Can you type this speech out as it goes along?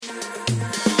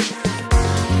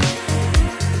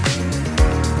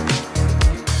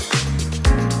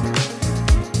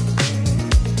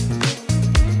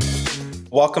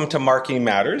Welcome to Marketing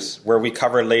Matters, where we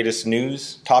cover latest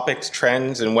news, topics,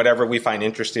 trends, and whatever we find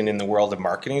interesting in the world of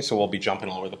marketing. So we'll be jumping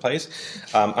all over the place.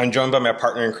 I'm joined by my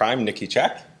partner in crime, Nikki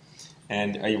Czek.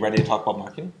 And are you ready to talk about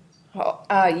marketing?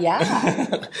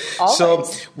 Yeah. So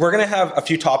we're going to have a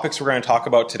few topics we're going to talk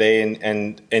about today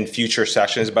and in future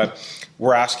sessions, but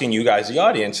we're asking you guys, the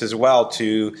audience, as well,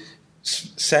 to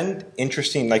send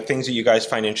interesting, like things that you guys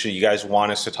find interesting, you guys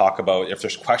want us to talk about. If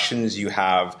there's questions you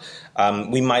have,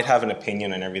 we might have an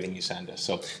opinion on everything you send us.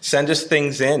 So send us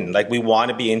things in. Like, we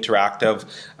want to be interactive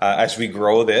as we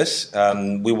grow this.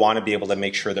 We want to be able to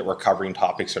make sure that we're covering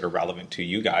topics that are relevant to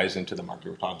you guys and to the market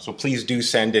we're talking. So please do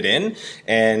send it in,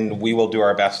 and we will do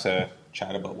our best to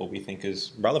chat about what we think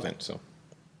is relevant. So,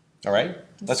 all right,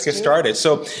 let's get started.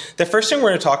 So the first thing we're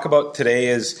going to talk about today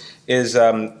is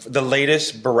the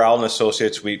latest Burrell and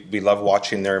Associates. We love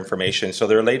watching their information. So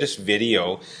their latest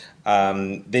video,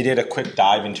 they did a quick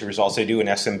dive into results. They do an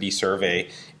SMB survey,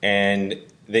 and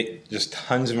just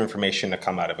tons of information to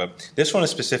come out of it. This one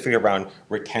is specifically around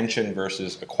retention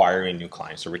versus acquiring new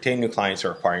clients. So retain new clients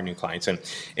or acquiring new clients. And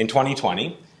in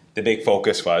 2020, the big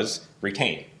focus was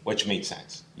retain, which made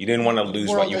sense. You didn't want to lose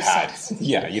what you had.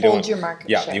 Yeah, you hold your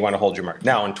market share. Yeah, you want to hold your market.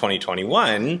 Now in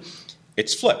 2021,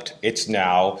 it's flipped. It's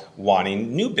now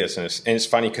wanting new business. And it's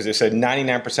funny because it said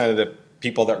 99% of the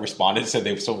people that responded said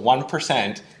they, so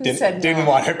 1% didn't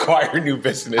want to acquire new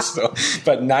business. So,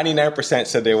 but 99%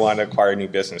 said they want to acquire new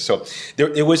business. So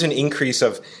it was an increase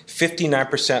of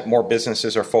 59% more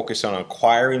businesses are focused on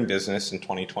acquiring business in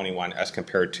 2021 as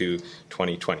compared to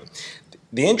 2020.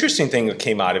 The interesting thing that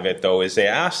came out of it, though, is they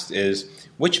asked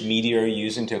which media are you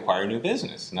using to acquire new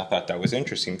business? And I thought that was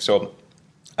interesting. So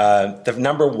the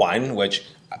number one, which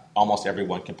almost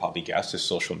everyone can probably guess, is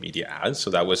social media ads. So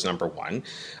that was number one.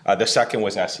 The second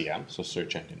was SEM, so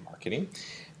search engine marketing.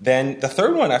 Then the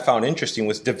third one I found interesting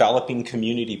was developing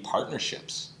community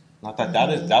partnerships. I thought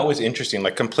that was interesting,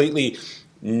 like completely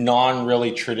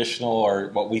non-really traditional or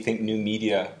what we think new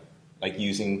media, like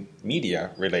using media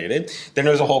related. Then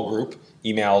there's a whole group,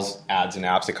 emails, ads, and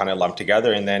apps that kind of lumped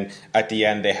together. And then at the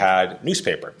end, they had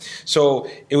newspaper. So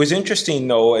it was interesting,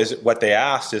 though, is what they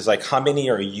asked is like, how many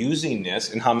are using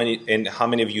this and how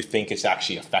many of you think it's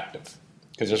actually effective?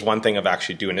 Because there's one thing of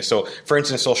actually doing it. So for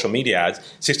instance, social media ads,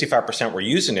 65% were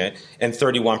using it and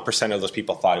 31% of those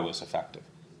people thought it was effective.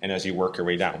 And as you work your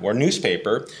way down, where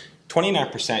newspaper,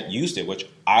 29% used it, which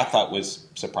I thought was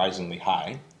surprisingly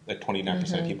high. That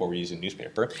 29% of people were using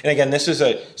newspaper. And again, this is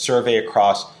a survey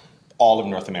across all of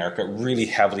North America, really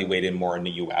heavily weighted more in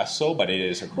the U.S. But it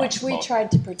is across which we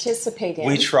tried to participate in.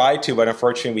 We tried to, but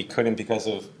unfortunately we couldn't because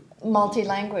of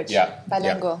multi-language,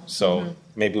 bilingual. Yeah. So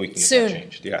maybe we can get Soon. that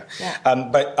changed. Yeah.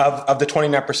 But of the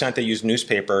 29% that used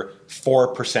newspaper,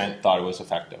 4% thought it was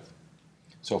effective.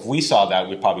 So if we saw that,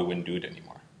 we probably wouldn't do it anymore.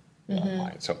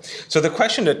 So the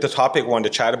question, that the topic I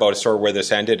wanted to chat about is sort of where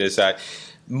this ended, is that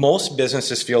most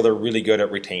businesses feel they're really good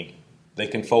at retaining. They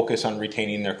can focus on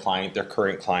retaining their client, their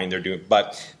current client,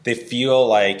 but they feel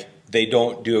like they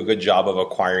don't do a good job of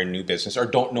acquiring new business or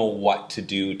don't know what to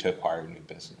do to acquire new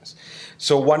business.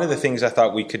 So one of the things I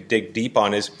thought we could dig deep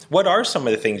on is, what are some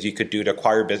of the things you could do to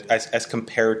acquire business as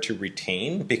compared to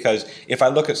retain? Because if I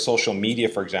look at social media,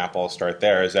 for example, I'll start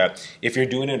there, is that if you're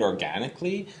doing it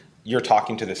organically, you're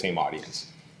talking to the same audience,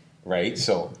 right?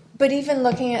 But even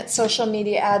looking at social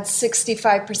media ads,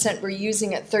 65% were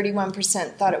using it,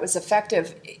 31% thought it was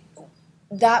effective.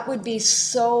 That would be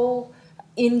so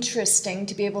interesting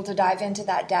to be able to dive into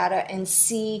that data and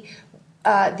see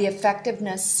the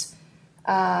effectiveness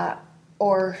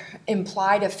or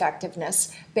implied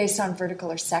effectiveness based on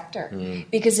vertical or sector.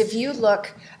 Because if you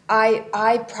look,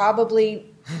 I probably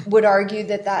would argue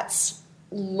that that's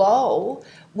low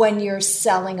when you're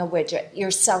selling a widget, you're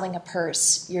selling a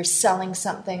purse, you're selling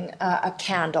something, a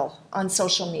candle on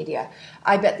social media.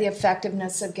 I bet the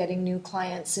effectiveness of getting new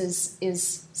clients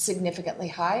is significantly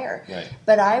higher. Right.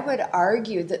 But I would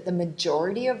argue that the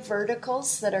majority of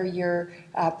verticals that are your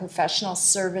professional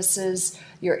services,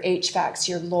 your HVACs,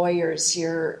 your lawyers,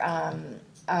 your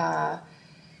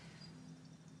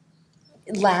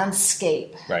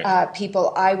landscape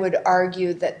people, I would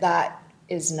argue that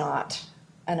is not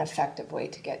an effective way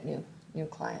to get new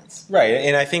clients. Right,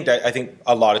 and I think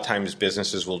a lot of times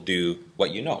businesses will do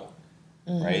what you know,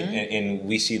 right? And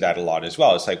we see that a lot as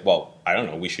well. It's like, well, I don't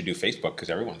know, we should do Facebook because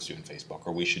everyone's doing Facebook,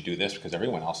 or we should do this because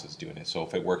everyone else is doing it. So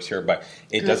if it works here, but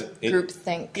it doesn't.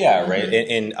 Groupthink. Yeah, right.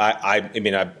 And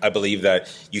I believe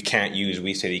that you can't use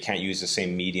the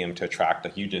same medium to attract,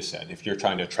 like you just said. If you're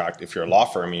a law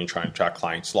firm and you're trying to attract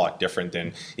clients, a lot different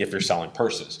than if you're selling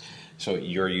purses. So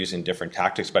you're using different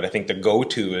tactics, but I think the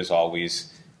go-to is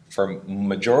always for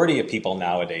majority of people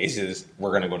nowadays is we're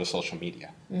going to go to social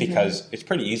media because it's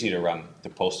pretty easy to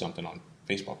post something on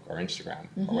Facebook or Instagram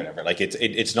or whatever. Like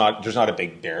it's not, there's not a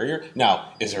big barrier.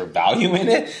 Now, is there value in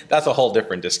it? That's a whole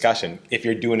different discussion. If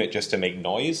you're doing it just to make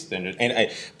noise, then,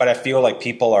 but I feel like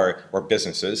people or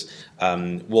businesses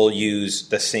will use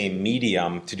the same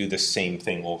medium to do the same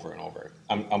thing over and over.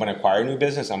 I'm going to acquire a new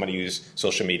business. I'm going to use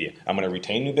social media. I'm going to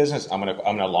retain new business. I'm going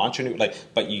to launch a new,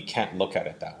 but you can't look at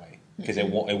it that way because it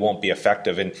won't be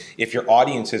effective. And if your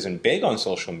audience isn't big on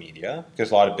social media,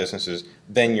 because a lot of businesses,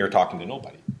 then you're talking to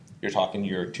nobody. You're talking to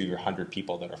your 100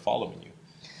 people that are following you.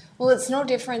 Well, it's no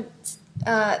different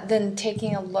than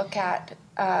taking a look at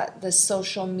the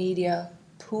social media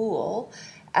pool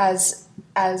as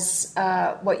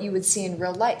what you would see in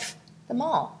real life. The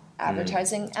mall,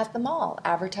 advertising at the mall,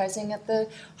 advertising at the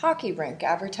hockey rink,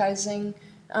 advertising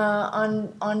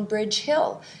on Bridge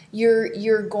Hill.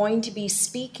 You're going to be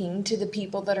speaking to the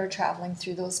people that are traveling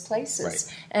through those places.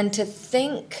 Right. And to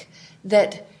think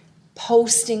that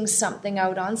posting something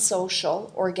out on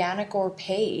social, organic or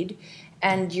paid,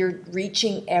 and you're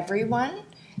reaching everyone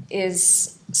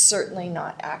is certainly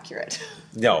not accurate.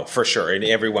 No, for sure. And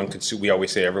we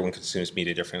always say everyone consumes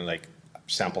media differently, like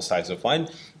sample size of one.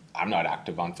 I'm not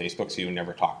active on Facebook, so you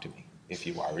never talk to me. If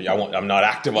you are, I'm not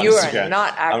active on Instagram. You are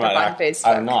not active on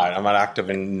Facebook. I'm not active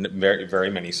in very,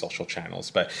 very many social channels.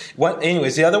 But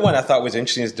anyways, the other one I thought was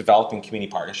interesting is developing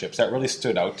community partnerships. That really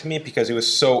stood out to me because it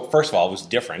was first of all, it was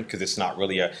different because it's not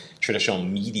really a traditional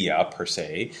media per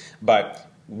se, but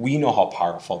we know how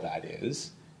powerful that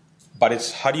is. But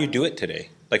it's how do you do it today?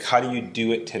 Like, how do you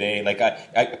do it today?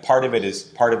 Like, part of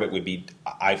it would be,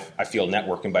 I feel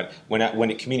networking, but when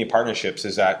it community partnerships,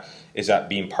 is that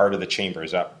being part of the chamber?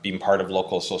 Is that being part of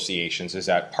local associations? Is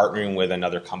that partnering with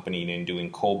another company and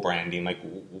doing co-branding? Like,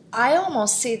 I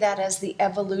almost see that as the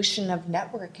evolution of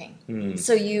networking.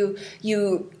 So you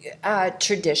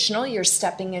traditional, you're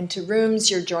stepping into rooms,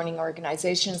 you're joining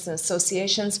organizations and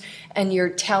associations, and you're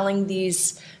telling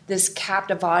this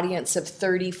captive audience of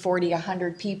 30, 40,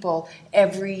 100 people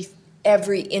every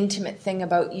intimate thing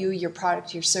about you, your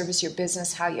product, your service, your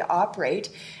business, how you operate.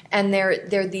 And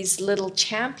they're these little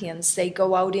champions. They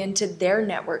go out into their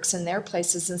networks and their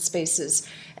places and spaces.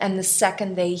 And the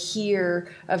second they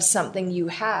hear of something you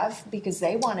have, because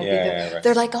they want to be there, right.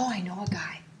 They're like, oh, I know a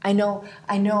guy.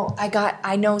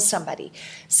 I know somebody.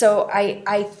 So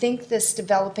I think this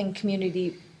developing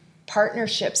community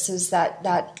partnerships is that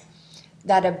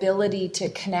ability to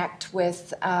connect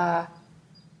with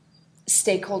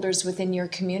stakeholders within your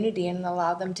community and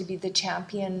allow them to be the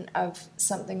champion of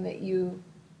something that you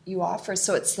offer.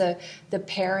 So it's the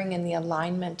pairing and the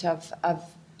alignment of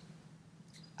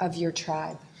your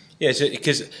tribe. Yeah,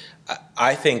 because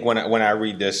I think when I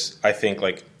read this, I think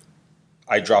like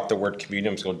I drop the word community.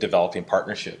 I'm just going developing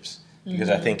partnerships because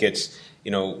I think it's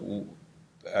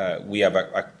we have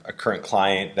a current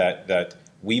client that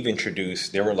we've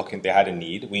introduced. They had a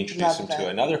need. We introduced them to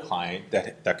another client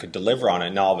that could deliver on it.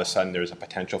 And all of a sudden, there's a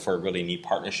potential for a really neat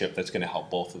partnership that's going to help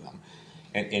both of them.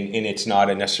 And it's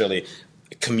not necessarily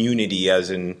a community as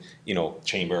in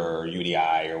chamber or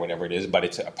UDI or whatever it is, but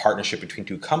it's a partnership between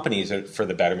two companies for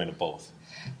the betterment of both.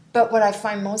 But what I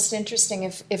find most interesting,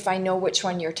 if I know which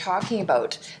one you're talking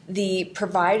about, the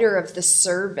provider of the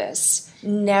service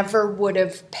never would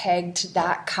have pegged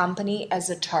that company as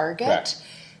a target. Correct.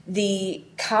 The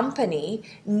company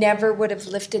never would have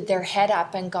lifted their head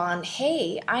up and gone,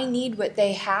 hey, I need what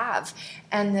they have.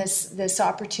 And this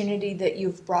opportunity that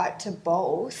you've brought to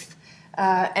both,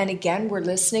 and again, we're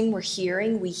listening, we're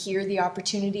hearing, we hear the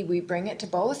opportunity, we bring it to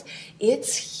both.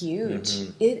 It's huge.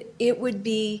 It would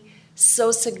be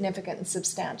so significant and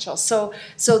substantial. So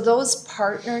those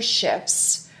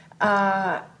partnerships,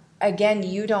 again,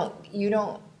 you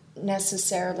don't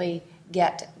necessarily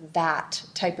get that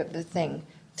type of a thing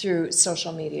through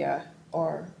social media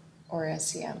or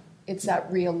SEM. It's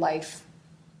that real life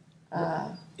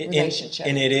relationship.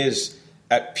 And it is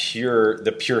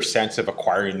the pure sense of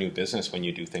acquiring new business when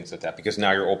you do things like that, because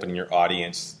now you're opening your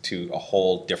audience to a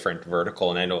whole different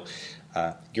vertical. And I know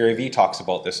Gary Vee talks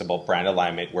about this, about brand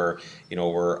alignment, where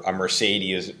a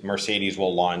Mercedes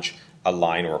will launch a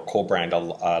line or co-brand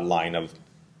a line of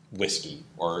whiskey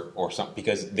or something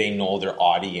because they know their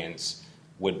audience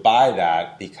would buy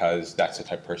that because that's the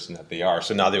type of person that they are.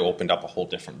 So now they opened up a whole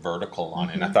different vertical on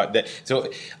it. And I thought that,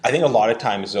 so I think a lot of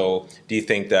times though, do you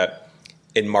think that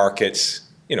in markets,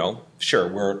 sure,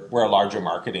 we're a larger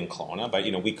market in Kelowna, but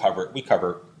we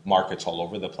cover markets all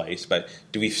over the place. But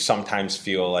do we sometimes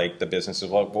feel like the businesses,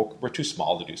 well, we're too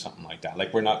small to do something like that?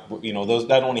 Like we're not,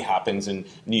 that only happens in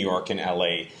New York and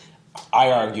LA.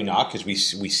 I argue not, because we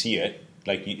see it.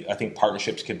 I think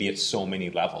partnerships could be at so many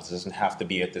levels. It doesn't have to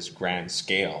be at this grand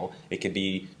scale. It could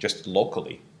be just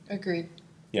locally. Agreed.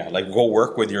 Yeah, like go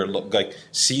work with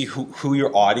see who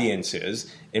your audience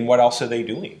is and what else are they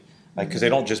doing. Like, because they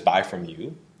don't just buy from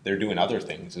you. They're doing other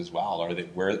things as well.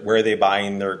 Where are they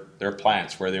buying their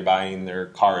plants? Where are they buying their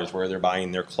cars? Where are they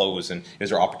buying their clothes? And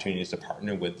is there opportunities to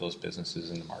partner with those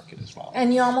businesses in the market as well?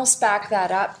 And you almost back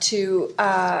that up to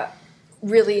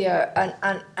really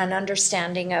an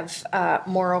understanding of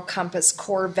moral compass,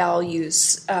 core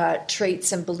values,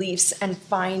 traits and beliefs, and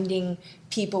finding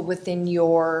people within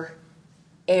your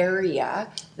area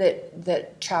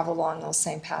that travel along those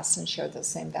same paths and share those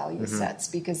same value sets,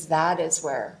 because that is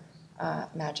where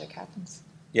magic happens.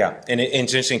 Yeah, and it's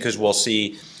interesting because we'll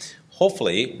see.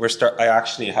 Hopefully, I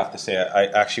actually have to say I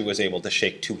actually was able to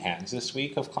shake 2 hands this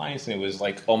week of clients, and it was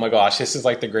like, oh my gosh, this is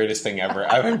like the greatest thing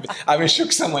ever. I haven't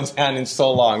shook someone's hand in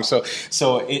so long. So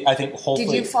I think hopefully.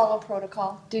 Did you follow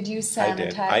protocol? Did you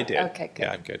sanitize? I did. Okay, good.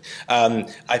 Yeah, I'm good.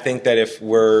 I think that if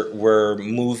we're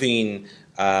moving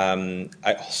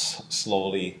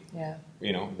slowly,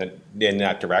 in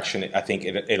that direction, I think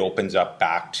it opens up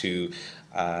back to.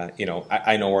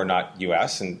 I know we're not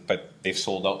U.S., but they've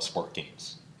sold out sport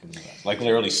games in the U.S., like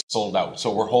literally sold out.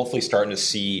 So we're hopefully starting to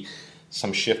see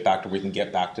some shift back to where we can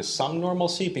get back to some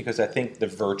normalcy, because I think the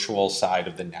virtual side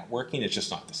of the networking is just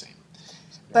not the same.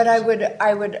 But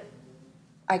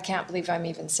I can't believe I'm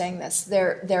even saying this.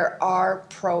 There are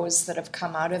pros that have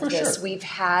come out of this. Sure. We've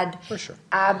had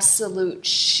absolute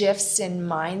shifts in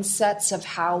mindsets of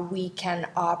how we can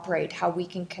operate, how we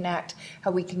can connect,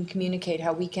 how we can communicate,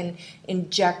 how we can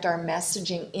inject our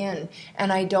messaging in.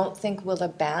 And I don't think we'll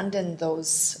abandon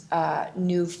those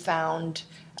newfound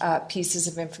pieces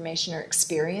of information or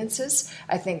experiences.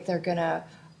 I think they're going to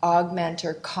augment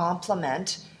or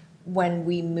complement when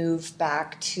we move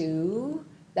back to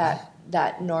that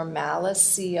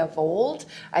normalcy of old.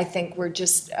 I think we're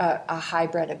just a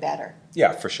hybrid of better.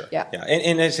 Yeah, for sure. Yeah.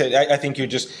 And as I said, I think you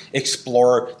just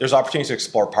explore, there's opportunities to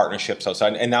explore partnerships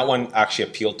outside. And that one actually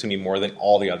appealed to me more than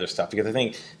all the other stuff, because I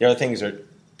think the other things are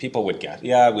people would get,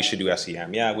 we should do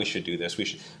SEM. Yeah, we should do this.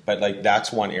 But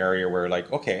that's one area where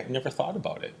okay, I've never thought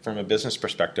about it. From a business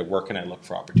perspective, where can I look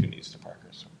for opportunities to partner?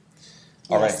 So,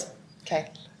 all right. Okay.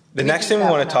 The next thing we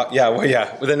want to talk,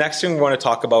 the next thing we want to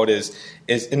talk about is,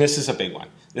 and this is a big one.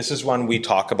 This is one we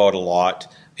talk about a lot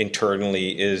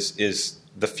internally. Is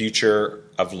the future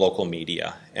of local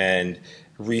media. And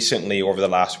recently, over the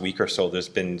last week or so, there's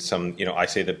been some. I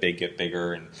say the big get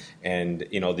bigger, and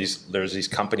there's these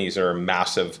companies that are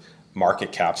massive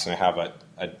market caps, and I have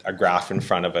a graph in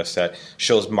front of us that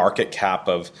shows market cap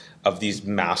of these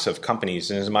massive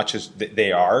companies. And as much as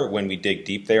they are, when we dig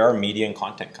deep, they are media and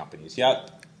content companies. Yeah.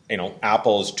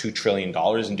 Apple's $2 trillion,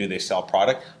 and do they sell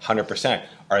product? 100%.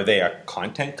 Are they a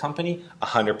content company?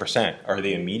 100%. Are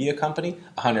they a media company?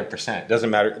 100%. Doesn't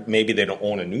matter. Maybe they don't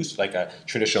own a news like a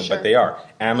traditional, but they are.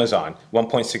 Amazon,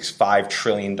 $1.65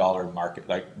 trillion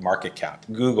market cap.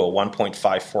 Google,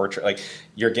 $1.54 trillion.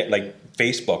 You're getting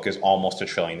Facebook is almost $1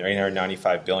 trillion,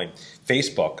 $895 billion.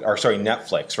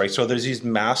 Netflix, right? So there's these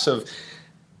massive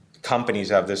companies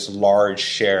that have this large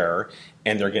share,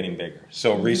 and they're getting bigger.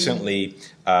 So recently,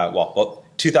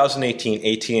 2018,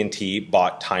 AT&T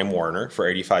bought Time Warner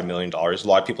for $85 million. A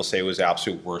lot of people say it was the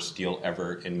absolute worst deal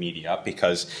ever in media,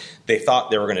 because they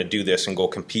thought they were going to do this and go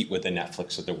compete with the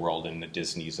Netflix of the world and the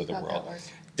Disneys of the world.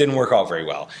 Didn't work out very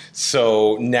well.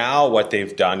 So now what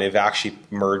they've done, they've actually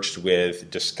merged with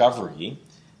Discovery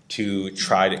to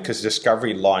try to, because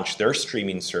Discovery launched their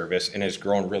streaming service and has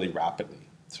grown really rapidly.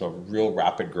 So real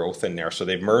rapid growth in there. So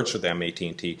they've merged with them,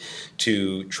 AT&T,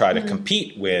 to try to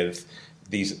compete with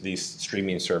these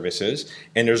streaming services.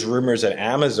 And there's rumors that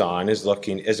Amazon has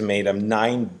made a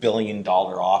 $9 billion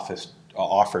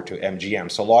offer to MGM.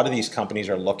 So a lot of these companies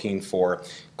are looking for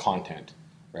content,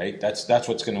 right? That's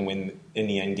what's going to win in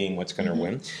the end game. What's going to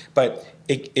win? But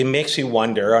it makes you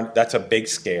wonder. That's a big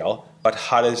scale. But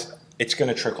it's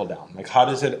going to trickle down? How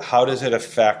does it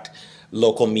affect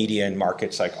local media in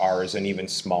markets like ours, and even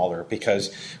smaller?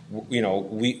 Because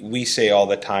we say all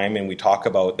the time, and we talk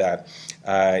about that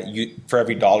for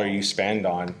every dollar you spend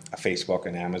on a Facebook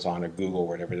and Amazon or Google or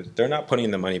whatever, they're not putting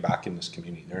the money back in this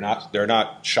community. They're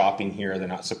not shopping here. They're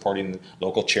not supporting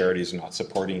local charities.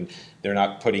 They're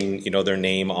not putting their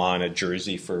name on a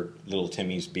jersey for little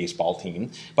Timmy's baseball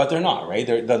team. But they're not, right.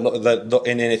 And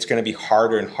then it's going to be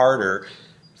harder and harder.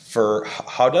 For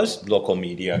how does local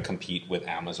media compete with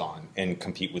Amazon and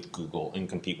compete with Google and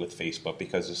compete with Facebook,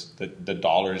 because the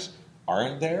dollars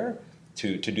aren't there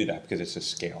to do that, because it's a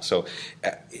scale. So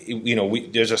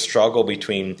there's a struggle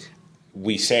between,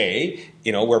 we say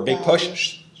we're big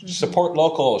pushers. support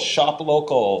local, shop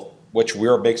local, which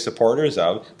we're big supporters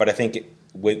of. But I think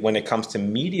when it comes to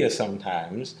media,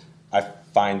 sometimes I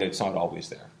find it's not always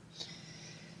there.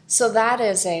 So that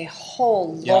is a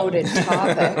whole loaded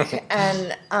topic.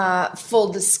 And full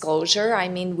disclosure, I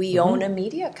mean, we own a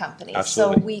media company.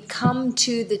 Absolutely. So we come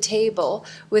to the table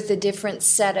with a different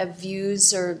set of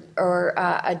views or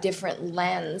a different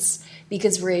lens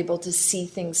because we're able to see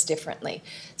things differently.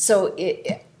 So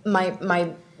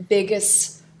my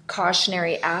biggest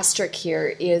cautionary asterisk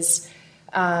here is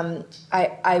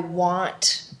I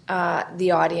want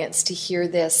the audience to hear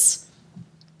this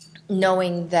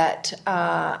knowing that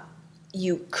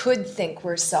you could think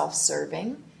we're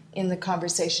self-serving in the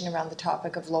conversation around the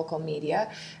topic of local media,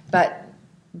 but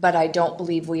I don't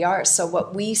believe we are. So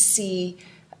what we see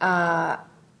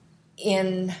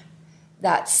in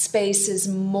that space is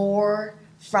more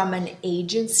from an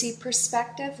agency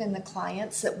perspective in the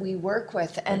clients that we work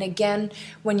with. And again,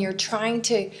 when you're trying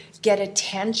to get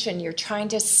attention, you're trying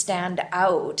to stand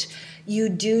out, you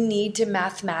do need to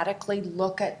mathematically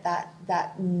look at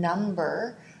that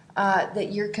number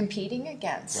that you're competing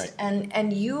against. Right.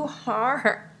 And you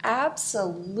are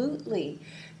absolutely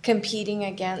competing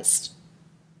against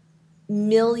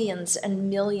millions and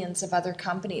millions of other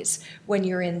companies when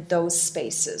you're in those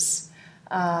spaces.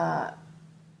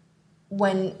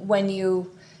 When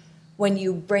you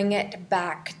bring it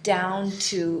back down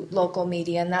to local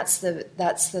media, and that's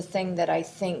the thing that I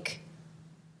think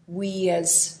we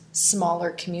as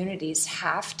smaller communities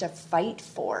have to fight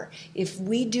for. If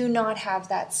we do not have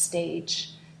that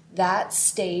stage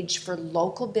for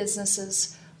local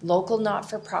businesses, local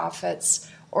not-for-profits,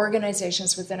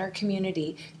 organizations within our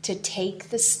community to take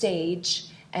the stage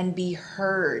and be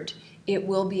heard, it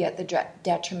will be at the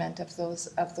detriment of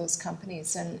those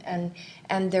companies, and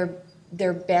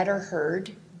they're better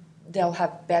heard. They'll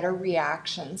have better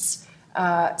reactions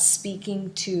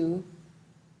speaking to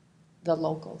the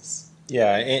locals.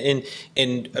 Yeah, and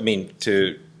I mean,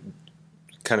 to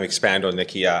kind of expand on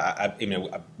Nikki, I mean,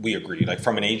 we agree. Like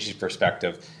from an agency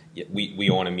perspective, we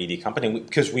own a media company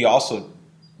because we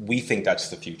think that's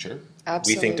the future.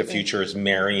 Absolutely. We think the future is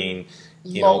marrying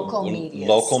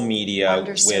local media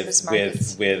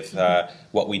with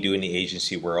what we do in the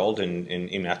agency world,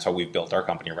 and that's how we've built our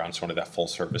company around sort of that full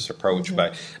service approach.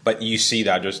 But you see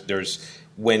that there's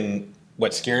when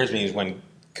what scares me is when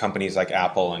companies like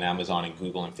Apple and Amazon and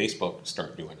Google and Facebook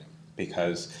start doing it,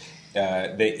 because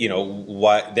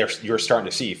you're starting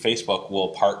to see Facebook will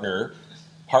partner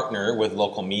with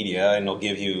local media, and they'll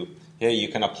give you, you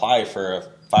can apply for a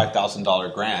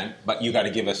 $5,000 grant, but you got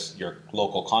to give us your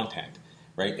local content,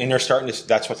 right? And they're starting to.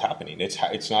 That's what's happening.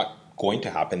 It's not going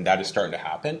to happen. That is starting to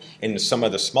happen, and some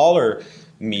of the smaller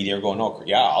media are going, oh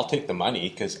yeah, I'll take the money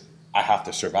because I have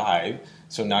to survive.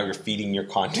 So now you're feeding your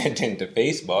content into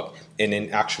Facebook, and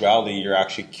in actuality, you're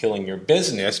actually killing your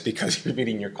business because you're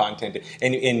feeding your content.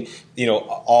 And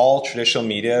all traditional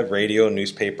media, radio,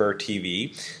 newspaper,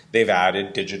 TV, they've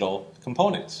added digital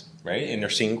components, right? And they're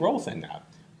seeing growth in that.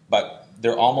 But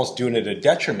they're almost doing it a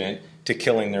detriment to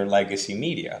killing their legacy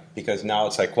media, because now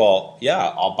it's like, well,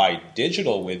 yeah, I'll buy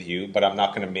digital with you, but I'm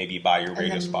not going to maybe buy your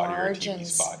radio spot or your TV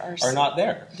spot. Are not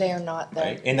there. They are not there.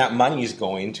 Right? And that money is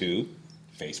going to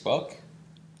Facebook,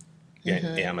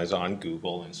 Amazon,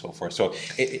 Google, and so forth. So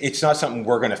it's not something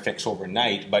we're going to fix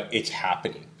overnight, but it's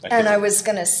happening. And I was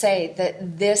going to say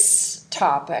that this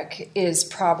topic is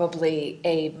probably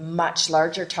a much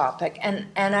larger topic, and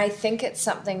I think it's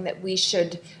something that we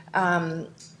should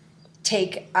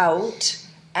take out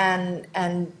and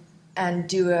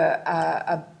do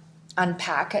a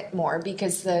unpack it more,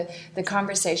 because the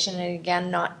conversation, and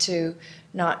again, not to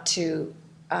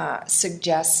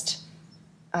suggest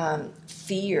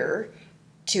fear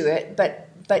to it, but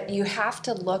you have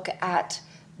to look at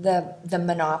the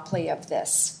monopoly of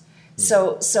this.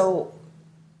 So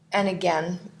and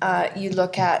again, you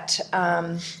look at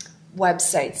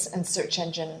websites and search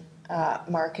engine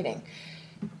marketing.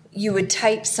 You would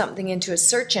type something into a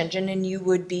search engine and you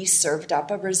would be served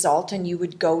up a result, and you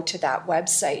would go to that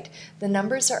website. The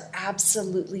numbers are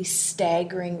absolutely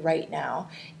staggering right now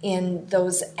in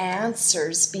those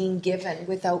answers being given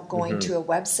without going to a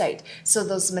website. So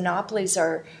those monopolies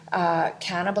are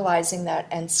cannibalizing that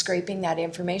and scraping that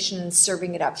information and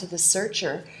serving it up to the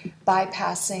searcher,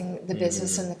 bypassing the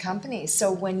business and the company.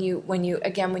 So when you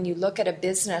look at a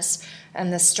business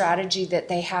and the strategy that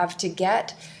they have to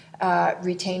get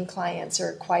retain clients or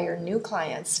acquire new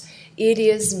clients, it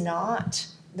is not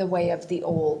the way of the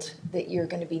old that you're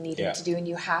going to be needing to do, and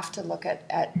you have to look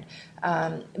at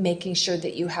making sure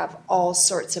that you have all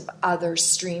sorts of other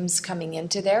streams coming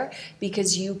into there,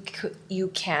 because you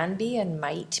can be and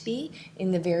might be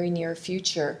in the very near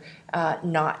future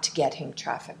not getting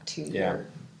traffic to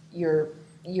your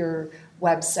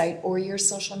website or your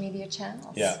social media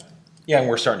channels. Yeah, and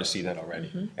we're starting to see that already.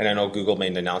 Mm-hmm. And I know Google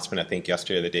made an announcement, I think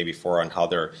yesterday or the day before, on how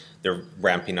they're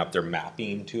ramping up their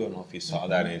mapping too. I don't know if you saw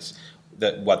that. And it's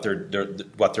that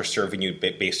what they're serving you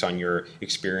based on your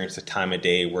experience, the time of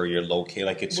day, where you're located.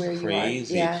 Like, it's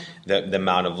crazy the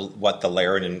amount of what the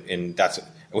layering, and that's.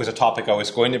 It was a topic I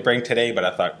was going to bring today, but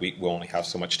I thought we only have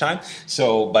so much time.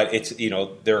 So, but it's,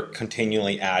 they're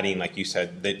continually adding, like you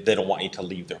said, they don't want you to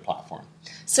leave their platform.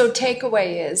 So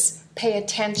takeaway is pay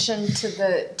attention to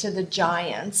the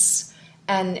giants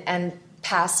and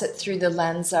pass it through the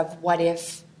lens of what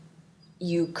if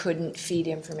you couldn't feed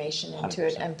information into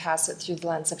 100%. It, and pass it through the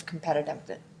lens of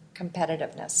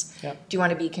competitiveness. Yep. Do you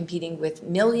want to be competing with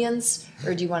millions,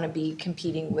 or do you want to be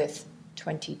competing with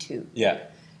 22? Yeah.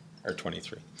 Or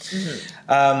 23.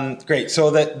 Mm-hmm. Great. So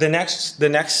the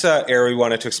next area we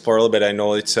wanted to explore a little bit. I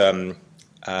know it's an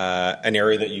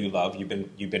area that you love.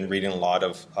 You've been reading a lot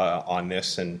of on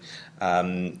this, and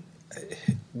I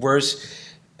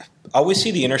always see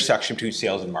the intersection between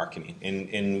sales and marketing.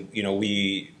 And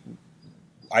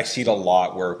I see it a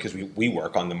lot where, because we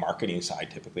work on the marketing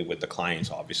side typically with the clients.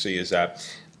 Obviously, is that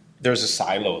there's a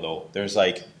silo though. There's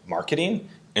like marketing,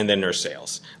 and then there's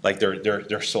sales. Like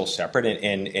they're so separate.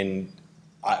 And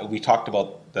we talked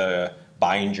about the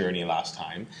buying journey last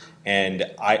time, and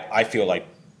I feel like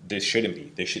this shouldn't be.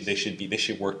 They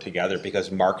should work together,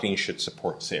 because marketing should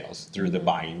support sales through the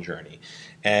buying journey.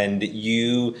 And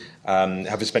you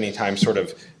have been spending time sort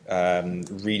of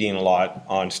reading a lot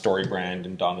on StoryBrand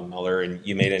and Donald Miller, and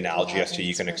you made an analogy as to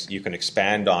you can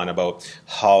expand on about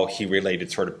how he related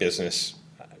sort of business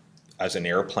as an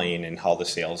airplane and how the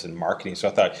sales and marketing. So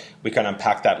I thought we can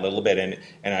unpack that a little bit. And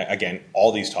again,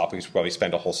 all these topics, we'll probably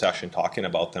spend a whole session talking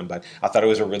about them, but I thought it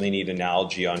was a really neat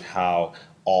analogy on how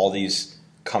all these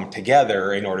come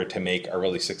together in order to make a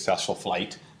really successful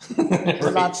flight. Right?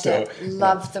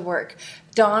 Love the work.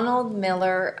 Donald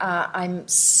Miller, I'm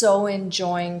so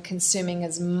enjoying consuming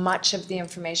as much of the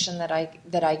information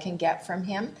that I can get from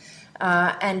him.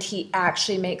 And he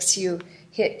actually makes you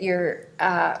hit your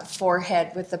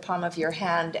forehead with the palm of your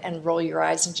hand and roll your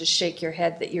eyes and just shake your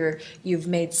head that you've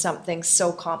made something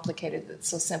so complicated that's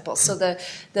so simple. So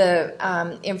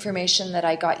the information that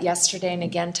I got yesterday, and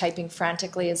again typing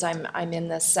frantically as I'm in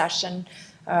this session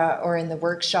or in the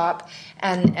workshop,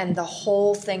 and the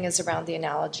whole thing is around the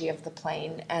analogy of the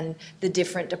plane and the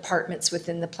different departments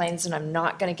within the planes. And I'm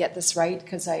not going to get this right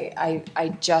because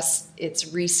I just,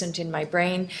 it's recent in my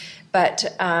brain. But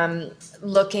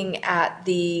looking at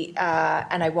the,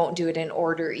 and I won't do it in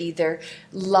order either,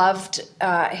 loved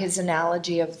his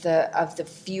analogy of the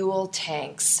fuel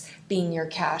tanks being your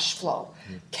cash flow.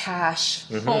 Cash.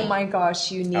 Mm-hmm. Oh my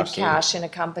gosh, you need Absolutely. Cash in a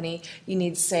company. You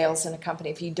need sales in a company.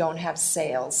 If you don't have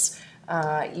sales,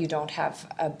 you don't have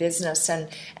a business. And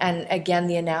again,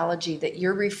 the analogy that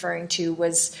you're referring to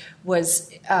was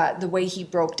the way he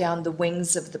broke down the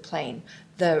wings of the plane.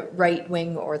 The right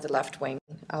wing or the left wing,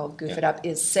 I'll goof it up,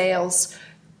 is sales.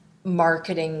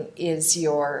 Marketing is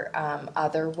your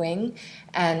other wing.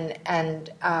 And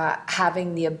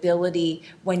having the ability,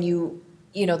 when you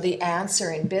the answer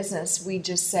in business, we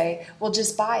just say, well,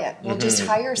 just buy it. We'll just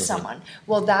hire someone.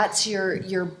 Well, that's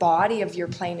your body of your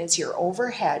plane is your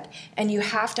overhead. And you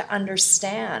have to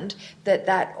understand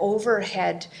that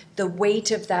overhead, the weight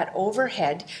of that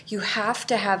overhead, you have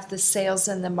to have the sales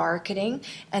and the marketing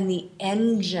and the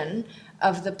engine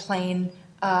of the plane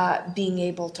being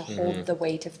able to hold the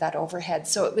weight of that overhead.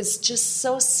 So it was just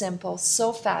so simple,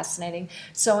 so fascinating,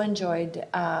 so enjoyed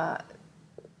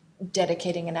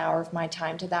dedicating an hour of my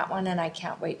time to that one, and I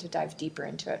can't wait to dive deeper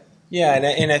into it. Yeah,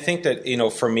 and I think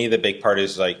that, for me, the big part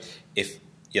is like,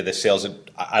 the sales,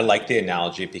 I like the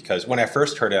analogy, because when I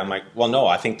first heard it, I'm like, well, no,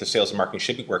 I think the sales and marketing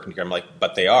should be working together. I'm like,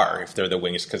 but they are, if they're the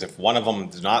wings, because if one of them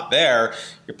is not there,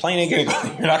 your plane ain't going to go,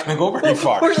 you're not going to go very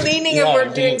far. We're leaning and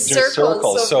we're doing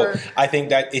circles. So I think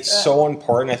that it's so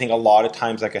important. I think a lot of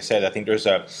times, like I said, I think there's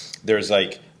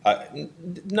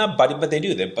not buddy, but they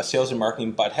do. But sales and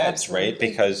marketing butt heads, Absolutely. Right?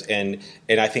 Because and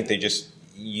I think they just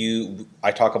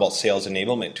I talk about sales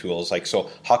enablement tools. Like, so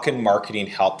how can marketing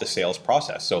help the sales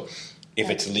process? So If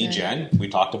it's lead gen, we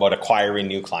talked about acquiring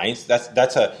new clients.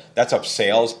 That's a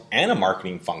sales and a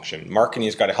marketing function. Marketing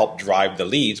has got to help drive the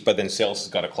leads, but then sales has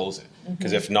got to close it.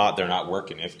 Because if not, they're not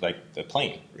working. If like the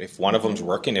plane, if one of them's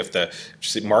working, if the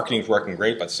marketing's working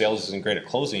great, but sales isn't great at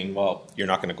closing, well, you're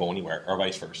not going to go anywhere, or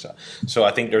vice versa. So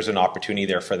I think there's an opportunity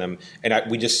there for them, and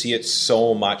we just see it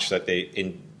so much that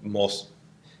in most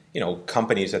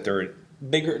companies that they're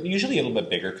bigger, usually a little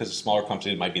bit bigger, because the smaller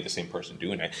companies might be the same person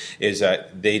doing it, is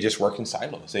that they just work in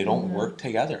silos. They don't work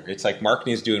together. It's like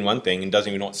marketing is doing one thing and doesn't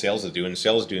even know what sales is doing, and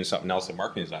sales is doing something else that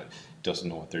marketing doesn't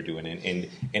know what they're doing. And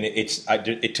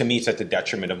to me, it's at the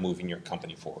detriment of moving your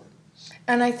company forward.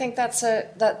 And I think that's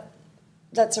a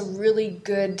really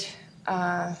good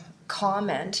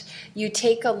comment. You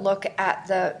take a look at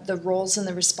the roles and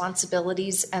the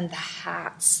responsibilities and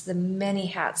the many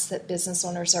hats that business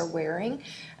owners are wearing.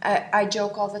 I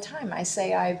joke all the time. I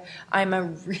say I'm a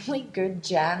really good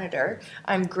janitor.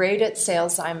 I'm great at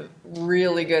sales. I'm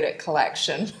really good at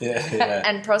collection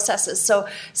and processes. So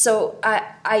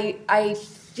I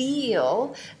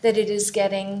feel that it is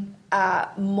getting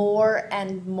more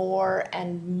and more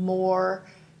and more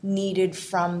needed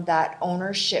from that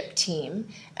ownership team,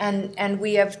 and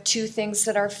we have two things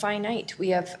that are finite. We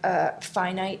have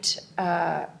finite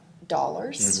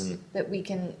dollars that we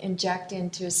can inject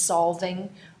into solving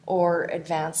or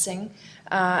advancing,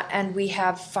 and we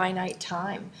have finite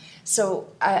time. So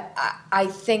I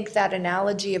think that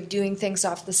analogy of doing things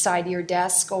off the side of your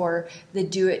desk or the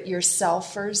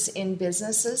do-it-yourselfers in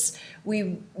businesses,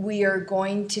 we are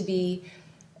going to be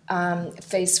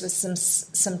faced with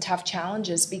some tough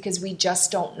challenges because we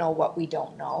just don't know what we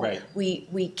don't know. Right.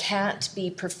 We can't be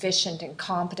proficient and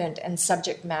competent and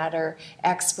subject matter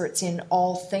experts in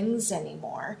all things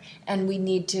anymore, and we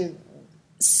need to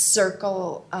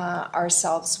circle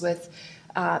ourselves with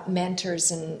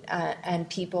mentors and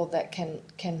people that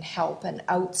can help and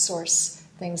outsource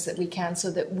things that we can, so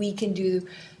that we can do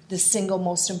the single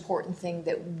most important thing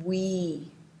that we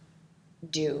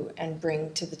do and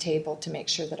bring to the table to make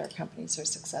sure that our companies are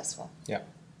successful. Yeah,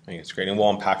 I think it's great, and we'll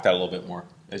unpack that a little bit more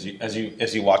as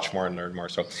you watch more and learn more.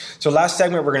 So last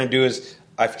segment we're going to do is,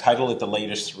 I've titled it The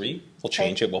Latest Three. We'll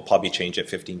change it. We'll probably change it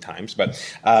 15 times, but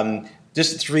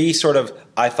just three sort of,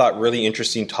 I thought, really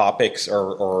interesting topics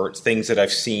or things that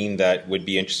I've seen that would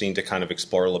be interesting to kind of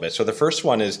explore a little bit. So the first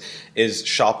one is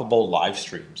shoppable live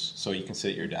streams. So you can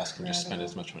sit at your desk and just spend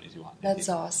as much money as you want. That's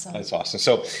awesome. That's awesome.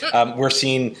 So we're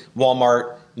seeing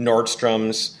Walmart,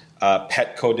 Nordstrom's,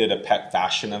 Petco did a pet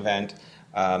fashion event.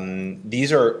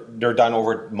 They're done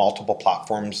over multiple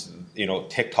platforms.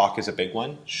 TikTok is a big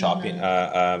one. Shopping,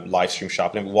 live stream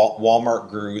shopping. Walmart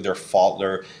grew their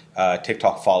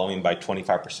TikTok following by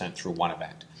 25% through one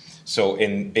event. So,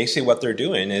 basically what they're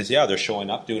doing is, they're showing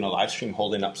up, doing a live stream,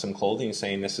 holding up some clothing,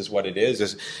 saying this is what it is.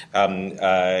 This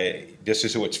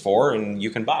is who it's for, and you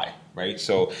can buy. Right.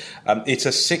 So it's a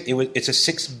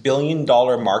 $6 billion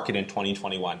market in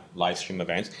 2021, live stream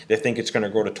events. They think it's going to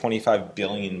grow to $25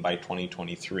 billion by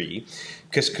 2023,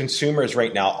 because consumers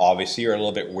right now obviously are a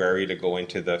little bit wary to go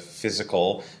into the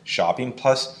physical shopping.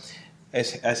 Plus,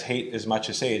 as much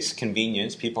as say it's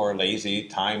convenience, people are lazy,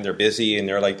 they're busy, and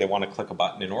they want to click a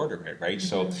button and order it, right?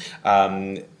 So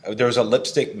there's a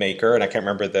lipstick maker, and I can't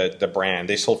remember the brand.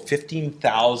 They sold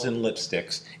 15,000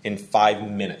 lipsticks in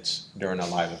 5 minutes during a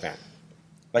live event.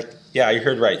 You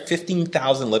heard right.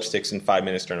 15,000 lipsticks in 5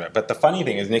 minutes during that. But the funny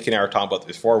thing is, Nikki and I were talking about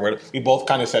this before, where we both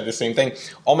kind of said the same thing.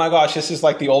 Oh my gosh, this is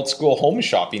like the old school home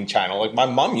shopping channel. Like my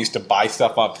mom used to buy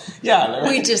stuff up. Yeah.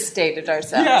 We just dated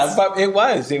ourselves. Yeah, but I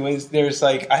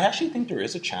actually think there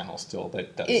is a channel still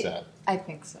that does that. I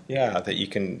think so. Yeah, that you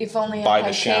can if only buy the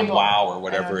ShamWow or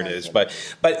whatever it is. But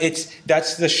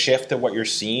that's the shift of what you're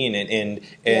seeing, and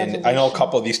I know a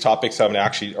couple of these topics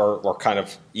actually are kind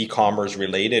of e-commerce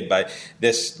related, but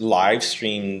this live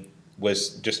stream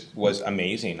was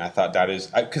amazing. I thought that is,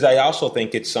 because I also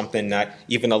think it's something that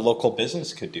even a local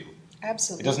business could do.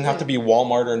 Absolutely. It doesn't have to be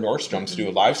Walmart or Nordstrom to do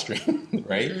a live stream,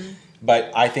 right?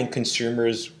 But I think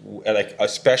consumers,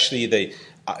 especially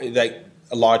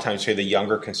a lot of times say the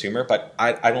younger consumer, but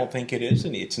I don't think it is.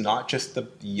 It's not just the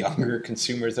younger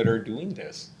consumers that are doing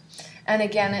this. And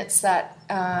again, it's that,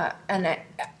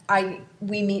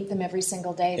 we meet them every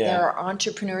single day. Yeah. There are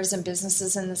entrepreneurs and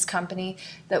businesses in this company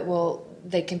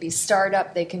they can be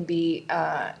startup, they can be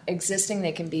existing,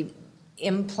 they can be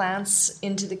implants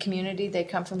into the community. They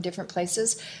come from different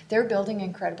places. They're building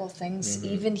incredible things,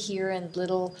 even here in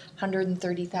little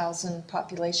 130,000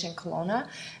 population Kelowna,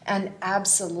 and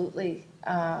absolutely.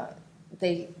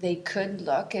 They could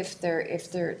look if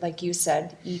they're like you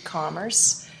said,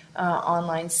 e-commerce,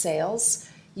 online sales.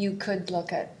 You could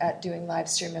look at doing live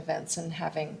stream events and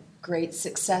having great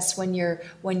success when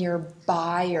your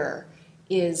buyer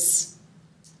is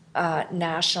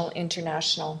national,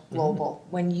 international, global.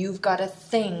 When you've got a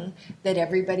thing that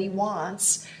everybody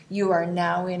wants, you are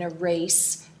now in a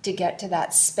race to get to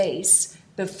that space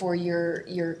before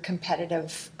your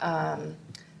competitive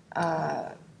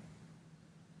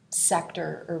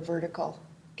sector or vertical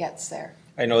gets there.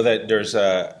 I know that there's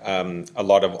a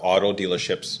lot of auto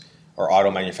dealerships or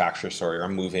auto manufacturers, are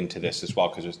moving into this as well,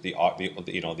 because there's the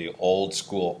old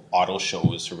school auto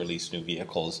shows to release new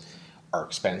vehicles are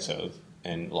expensive,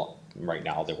 and right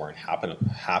now they weren't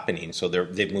happening, so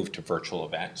they've moved to virtual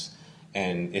events,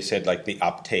 and it said like the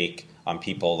uptake on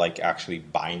people like actually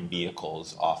buying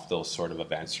vehicles off those sort of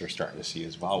events you're starting to see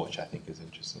as well, which I think is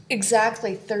interesting.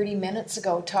 Exactly. 30 minutes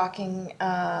ago, talking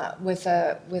with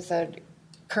a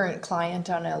current client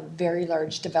on a very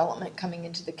large development coming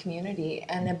into the community,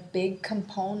 and a big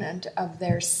component of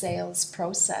their sales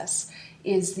process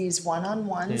is these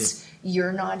one-on-ones.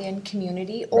 You're not in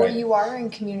community, or you are in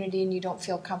community and you don't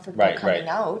feel comfortable coming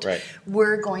out. Right.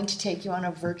 We're going to take you on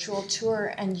a virtual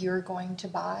tour and you're going to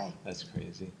buy. That's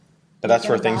crazy. But that's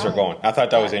where things are going. I thought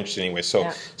that was interesting anyway.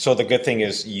 So the good thing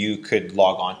is you could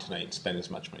log on tonight and spend as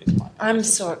much money as possible. I'm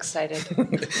so excited.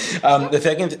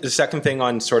 The second thing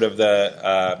on sort of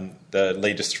the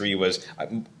latest three was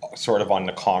sort of on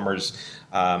the commerce.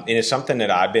 And it's something that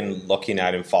I've been looking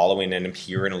at and following, and I'm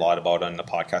hearing a lot about on the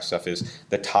podcast stuff, is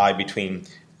the tie between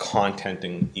content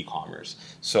and e-commerce.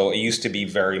 So it used to be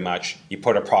very much you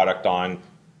put a product on,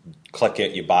 click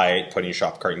it, you buy it, put it in your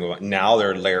shop cart, move on. Now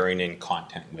they're layering in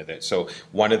content with it. So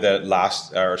one of the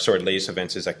latest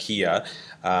events is IKEA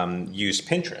used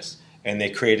Pinterest, and they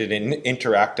created an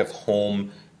interactive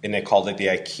home, and they called it the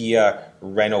IKEA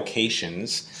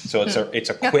Renocations. So it's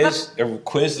a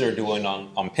quiz they're doing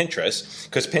on Pinterest,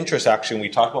 because Pinterest, actually, when we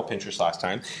talked about Pinterest last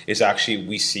time, is actually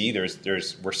we're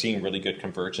seeing really good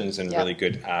conversions and really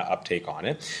good uptake on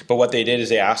it. But what they did is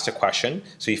they asked a question,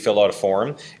 so you fill out a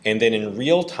form, and then in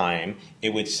real time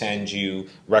it would send you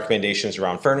recommendations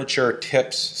around furniture,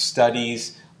 tips,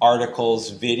 studies,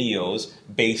 articles, videos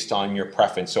based on your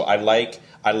preference. So I like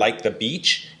the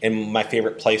beach, and my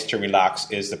favorite place to relax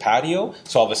is the patio.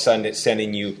 So all of a sudden it's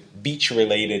sending you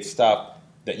beach-related stuff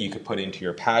that you could put into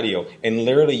your patio. And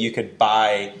literally you could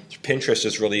buy, Pinterest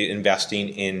is really investing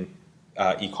in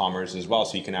e-commerce as well,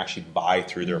 so you can actually buy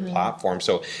through their platform.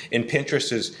 So, and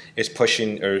Pinterest is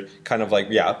pushing, or kind of like,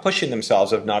 pushing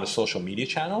themselves of not a social media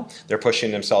channel, they're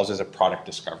pushing themselves as a product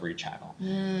discovery channel,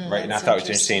 right? And I thought it was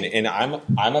interesting. And I'm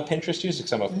a Pinterest user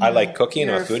because I like cooking.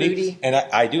 I'm a foodie. And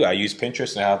I use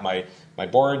Pinterest, and I have my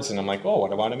boards, and I'm like, oh, what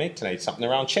do I want to make tonight? Something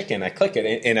around chicken. I click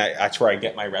it, and that's where I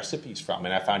get my recipes from,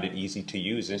 and I found it easy to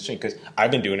use. Interesting, because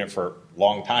I've been doing it for a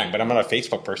long time, but I'm not a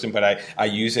Facebook person, but I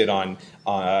use it on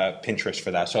Pinterest for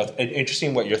that. So it's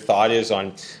interesting what your thought is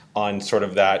on sort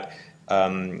of that,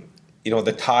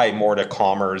 the tie more to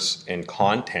commerce and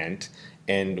content,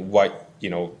 and what,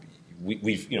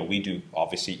 we do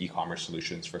obviously e-commerce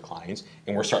solutions for clients,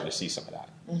 and we're starting to see some of that.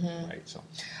 Right. So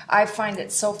I find it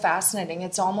so fascinating.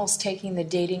 It's almost taking the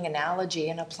dating analogy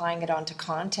and applying it onto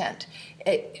content.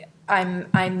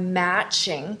 I'm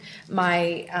matching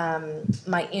my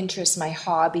my interest, my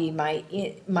hobby, my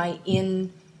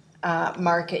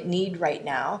market need right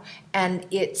now, and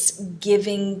it's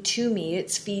giving to me,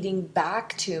 it's feeding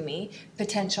back to me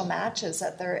potential matches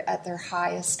at their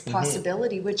highest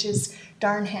possibility, which is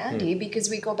darn handy, because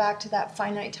we go back to that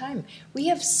finite time. We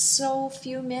have so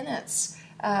few minutes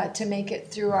to make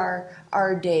it through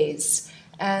our days,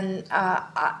 and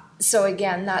so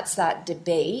again, that's that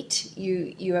debate.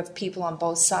 You have people on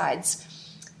both sides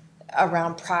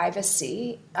around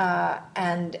privacy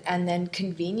and then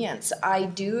convenience. I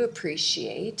do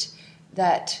appreciate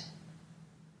that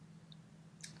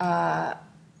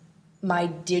my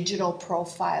digital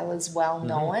profile is well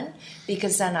known,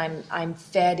 because then I'm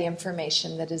fed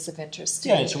information that is of interest to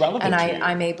me. It's relevant, and to you.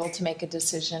 I'm able to make a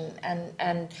decision,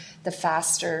 and the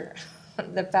faster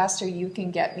you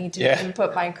can get me to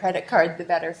input my credit card, the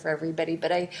better for everybody.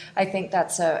 But I think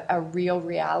that's a real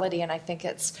reality, and I think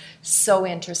it's so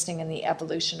interesting in the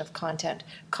evolution of content.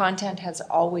 Content has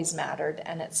always mattered,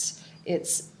 and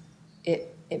it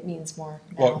means more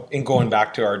now. Well, in going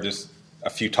back to our just a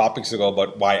few topics ago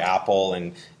about why Apple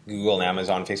and Google and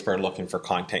Amazon, Facebook are looking for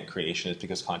content creation, is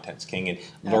because content's king. And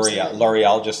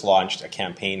L'Oreal just launched a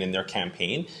campaign, and their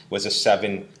campaign was a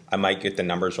 7, I might get the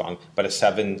numbers wrong, but a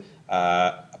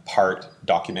 7-part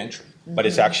documentary. But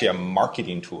it's actually a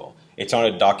marketing tool. It's not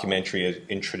a documentary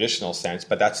in traditional sense,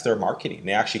 but that's their marketing.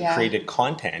 They actually created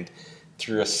content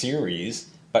through a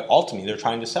series but ultimately they're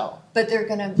trying to sell. But they're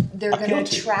gonna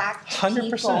attract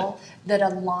 100%. people that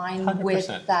align 100%.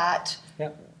 with that Yeah.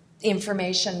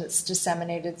 information that's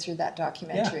disseminated through that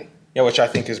documentary. Yeah, which I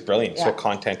think is brilliant. Yeah. So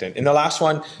content. And the last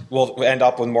one, we'll end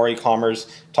up with more e-commerce,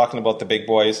 talking about the big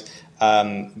boys.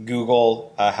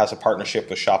 Google has a partnership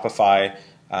with Shopify.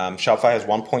 Shopify has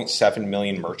 1.7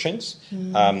 million merchants.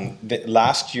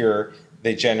 Last year,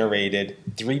 they generated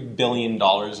 $3 billion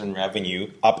in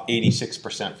revenue, up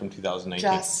 86% from 2019.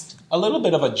 Just a little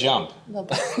bit of a jump. A little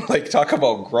bit. Like, talk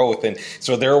about growth. And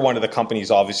so they're one of the companies,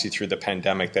 obviously, through the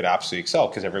pandemic that absolutely excelled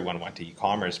because everyone went to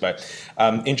e-commerce. But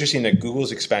interesting that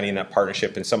Google's expanding that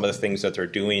partnership, and some of the things that they're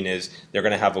doing is they're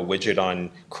going to have a widget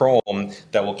on Chrome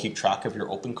that will keep track of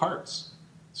your open carts.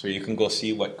 So you can go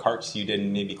see what carts you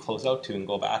didn't maybe close out to and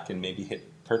go back and maybe hit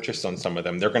purchase on some of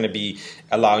them. They're going to be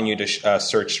allowing you to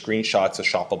search screenshots of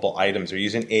shoppable items. They're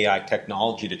using AI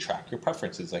technology to track your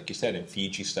preferences, like you said, and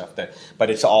feed you stuff. But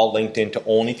it's all linked into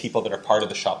only people that are part of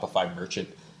the Shopify merchant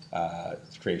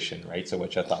creation, right? So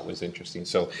which I thought was interesting.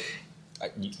 So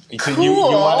cool. you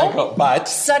want to go, but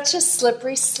such a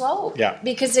slippery slope. Yeah.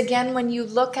 Because again, when you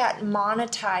look at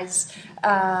monetize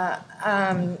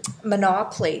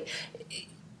monopoly,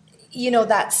 you know,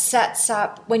 that sets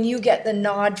up, when you get the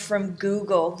nod from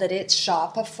Google that it's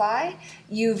Shopify,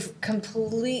 you've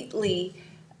completely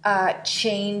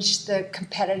changed the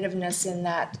competitiveness in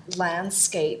that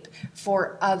landscape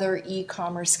for other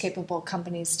e-commerce capable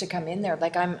companies to come in there.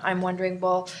 Like, I'm wondering,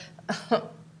 well,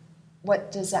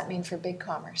 what does that mean for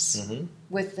BigCommerce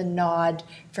with the nod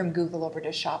from Google over to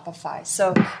Shopify?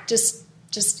 So just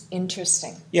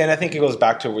interesting. Yeah, and I think it goes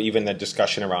back to even the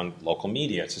discussion around local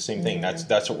media. It's the same thing.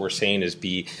 That's what we're saying is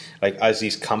as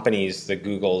these companies, the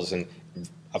Googles, and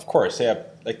of course they have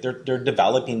they're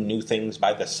developing new things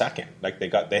by the second. Like they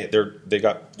got a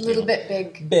little bit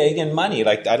big and money.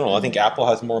 Like, I don't know. I think Apple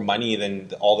has more money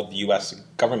than all of the U.S.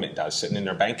 government does sitting in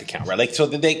their bank account, right? Like, so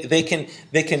they can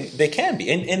be,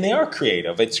 and they are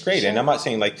creative. It's great, and I'm not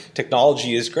saying like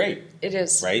technology is great. It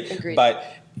is, right? Agreed. But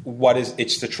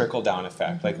it's the trickle down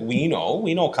effect. Like, we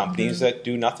know companies that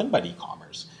do nothing but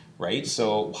e-commerce, right?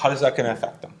 So how is that going to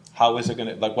affect them? How is it going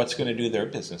to, what's going to do their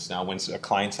business now when a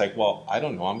client's like, well, I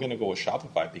don't know, I'm going to go with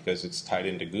Shopify because it's tied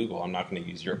into Google. I'm not going to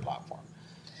use your platform.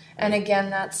 Right? And again,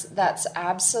 that's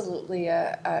absolutely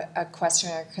a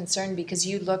question or concern, because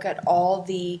you look at all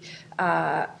the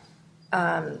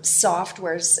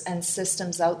softwares and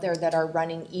systems out there that are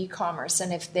running e-commerce,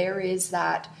 and if there is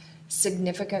that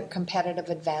significant competitive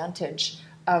advantage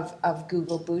of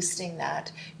Google boosting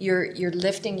that, you're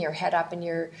lifting your head up and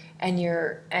you're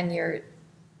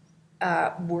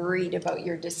worried about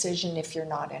your decision if you're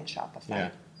not in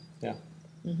Shopify. Yeah.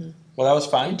 Well, that was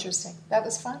fun. Interesting. That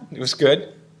was fun. It was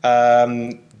good.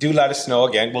 Do let us know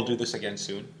again. We'll do this again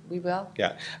soon. We will.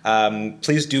 Yeah.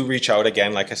 Please do reach out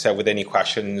again, like I said, with any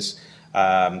questions,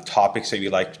 topics that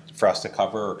you'd like for us to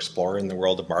cover or explore in the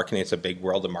world of marketing. It's a big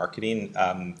world of marketing.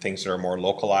 Things that are more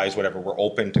localized, whatever. We're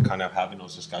open to kind of having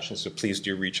those discussions. So please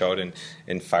do reach out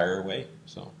and fire away.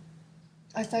 So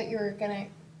I thought you were going to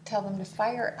tell them to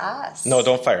fire us. No,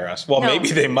 don't fire us. Well,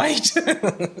 maybe they might.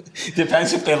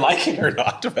 Depends if they like it or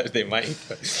not, but they might.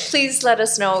 Please let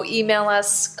us know. Email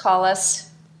us, call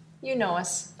us. You know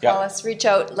us. Call us, reach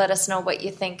out, let us know what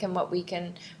you think and what we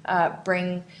can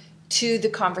bring to the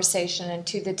conversation and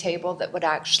to the table that would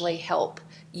actually help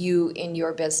you in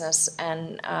your business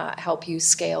and help you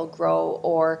scale, grow,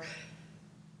 or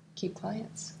keep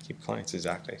clients. Keep clients,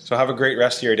 exactly. So have a great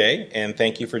rest of your day, and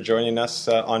thank you for joining us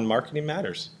on Marketing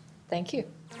Matters. Thank you.